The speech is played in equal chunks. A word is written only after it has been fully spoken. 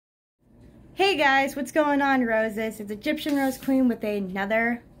Hey guys, what's going on, Roses? It's Egyptian Rose Queen with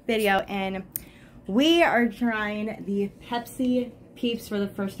another video, and we are trying the Pepsi Peeps for the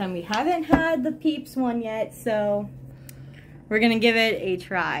first time. We haven't had the Peeps one yet, so we're gonna give it a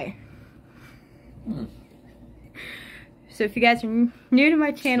try. So if you guys are new to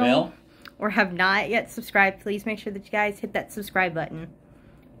my channel or have not yet subscribed, please make sure that you guys hit that subscribe button.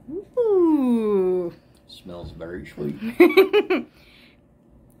 Ooh. Smells very sweet.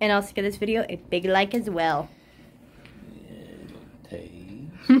 And also give this video a big like as well. Taste.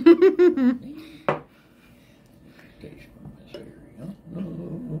 Taste from this area.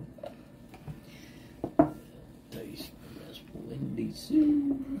 Oh. Taste from this windy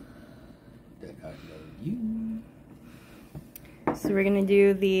sea that I know you. So we're gonna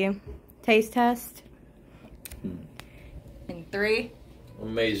do the taste test. In 3,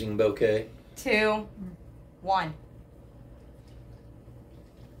 Amazing bouquet. 2, 1.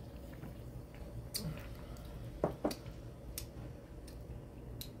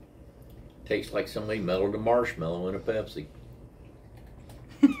 Tastes like somebody melted a marshmallow in a Pepsi.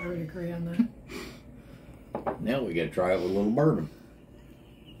 I would agree on that. Now we gotta try it with a little bourbon.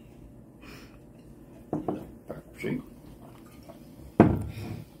 Pepsi.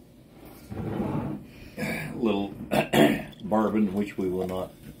 Little bourbon, which we will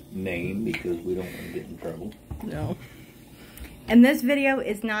not name because we don't want to get in trouble. No. And this video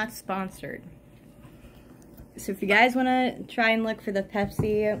is not sponsored. So if you guys want to try and look for the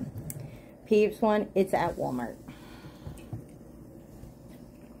Pepsi Peeps one, it's at Walmart.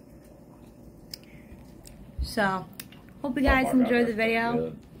 So, hope you guys enjoyed the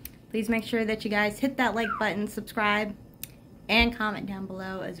video. Please make sure that you guys hit that like button, subscribe, and comment down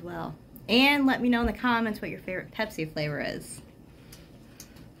below as well. And let me know in the comments what your favorite Pepsi flavor is.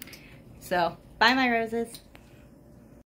 So, bye my roses.